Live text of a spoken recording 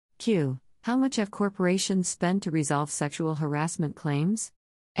Q. How much have corporations spent to resolve sexual harassment claims?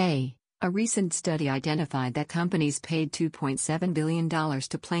 A. A recent study identified that companies paid $2.7 billion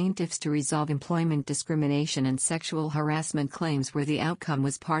to plaintiffs to resolve employment discrimination and sexual harassment claims where the outcome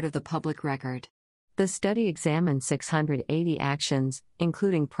was part of the public record. The study examined 680 actions,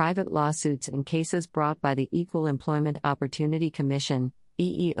 including private lawsuits and cases brought by the Equal Employment Opportunity Commission,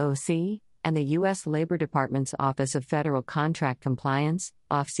 EEOC, and the U.S. Labor Department's Office of Federal Contract Compliance,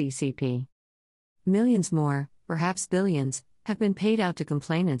 OFCCP. Millions more, perhaps billions, have been paid out to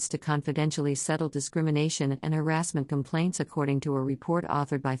complainants to confidentially settle discrimination and harassment complaints, according to a report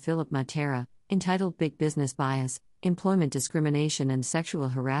authored by Philip Matera, entitled Big Business Bias: Employment Discrimination and Sexual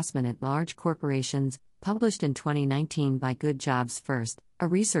Harassment at Large Corporations, published in 2019 by Good Jobs First, a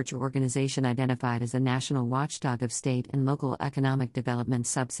research organization identified as a national watchdog of state and local economic development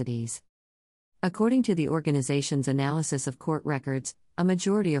subsidies. According to the organization's analysis of court records, a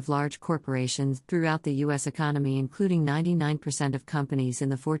majority of large corporations throughout the U.S. economy, including 99% of companies in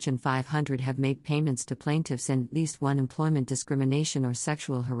the Fortune 500, have made payments to plaintiffs in at least one employment discrimination or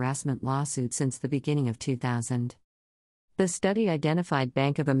sexual harassment lawsuit since the beginning of 2000. The study identified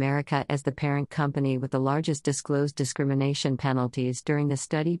Bank of America as the parent company with the largest disclosed discrimination penalties during the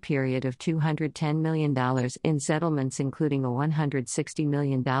study period of $210 million in settlements, including a $160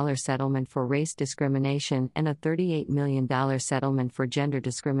 million settlement for race discrimination and a $38 million settlement for gender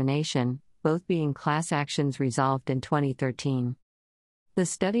discrimination, both being class actions resolved in 2013. The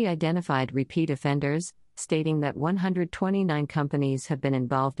study identified repeat offenders, stating that 129 companies have been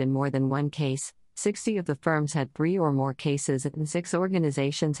involved in more than one case. 60 of the firms had 3 or more cases, and 6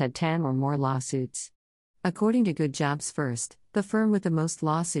 organizations had 10 or more lawsuits. According to Good Jobs First, the firm with the most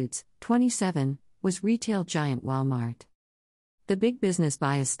lawsuits, 27, was retail giant Walmart. The Big Business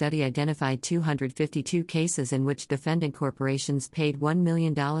Bias study identified 252 cases in which defendant corporations paid $1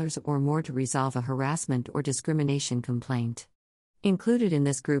 million or more to resolve a harassment or discrimination complaint. Included in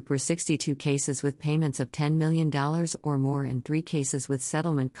this group were 62 cases with payments of $10 million or more and 3 cases with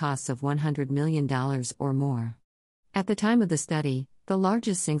settlement costs of $100 million or more. At the time of the study, the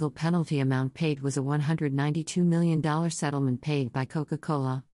largest single penalty amount paid was a $192 million settlement paid by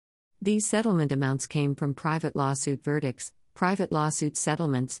Coca-Cola. These settlement amounts came from private lawsuit verdicts, private lawsuit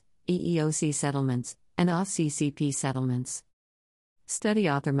settlements, EEOC settlements, and OFCCP settlements. Study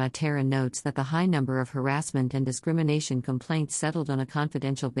author Matera notes that the high number of harassment and discrimination complaints settled on a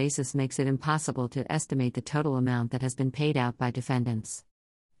confidential basis makes it impossible to estimate the total amount that has been paid out by defendants.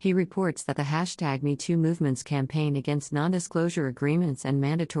 He reports that the #MeToo movement's campaign against non-disclosure agreements and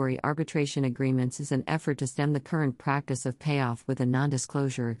mandatory arbitration agreements is an effort to stem the current practice of payoff with a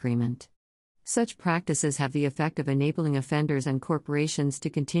non-disclosure agreement. Such practices have the effect of enabling offenders and corporations to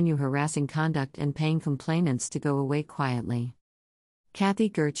continue harassing conduct and paying complainants to go away quietly. Kathy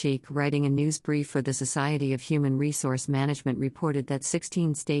Gerchik, writing a news brief for the Society of Human Resource Management, reported that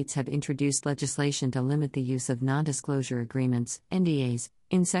 16 states have introduced legislation to limit the use of non-disclosure agreements, NDAs,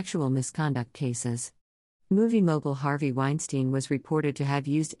 in sexual misconduct cases. Movie mogul Harvey Weinstein was reported to have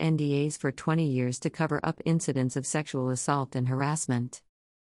used NDAs for 20 years to cover up incidents of sexual assault and harassment.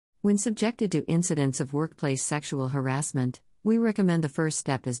 When subjected to incidents of workplace sexual harassment, we recommend the first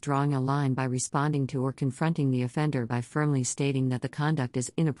step is drawing a line by responding to or confronting the offender by firmly stating that the conduct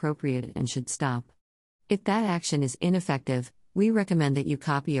is inappropriate and should stop. If that action is ineffective, we recommend that you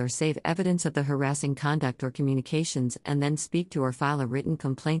copy or save evidence of the harassing conduct or communications and then speak to or file a written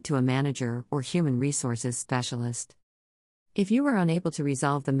complaint to a manager or human resources specialist. If you are unable to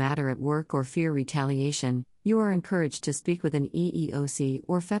resolve the matter at work or fear retaliation, you are encouraged to speak with an EEOC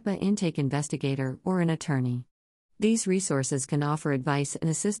or FEPA intake investigator or an attorney. These resources can offer advice and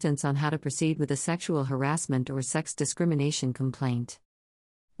assistance on how to proceed with a sexual harassment or sex discrimination complaint.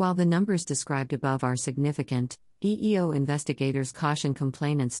 While the numbers described above are significant, EEO investigators caution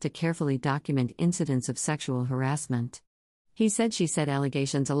complainants to carefully document incidents of sexual harassment. He said/she said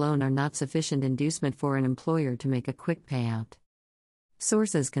allegations alone are not sufficient inducement for an employer to make a quick payout.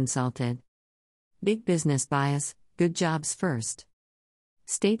 Sources consulted: Big Business Bias, Good Jobs First.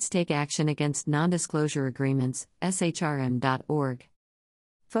 States take action against non-disclosure agreements, shrm.org.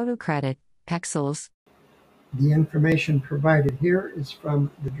 Photo credit, Pexels. The information provided here is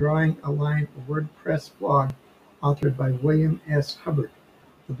from the Drawing a Line WordPress blog, authored by William S. Hubbard.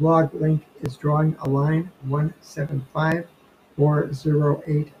 The blog link is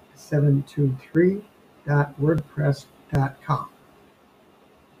drawingaline175408.723.wordpress.com.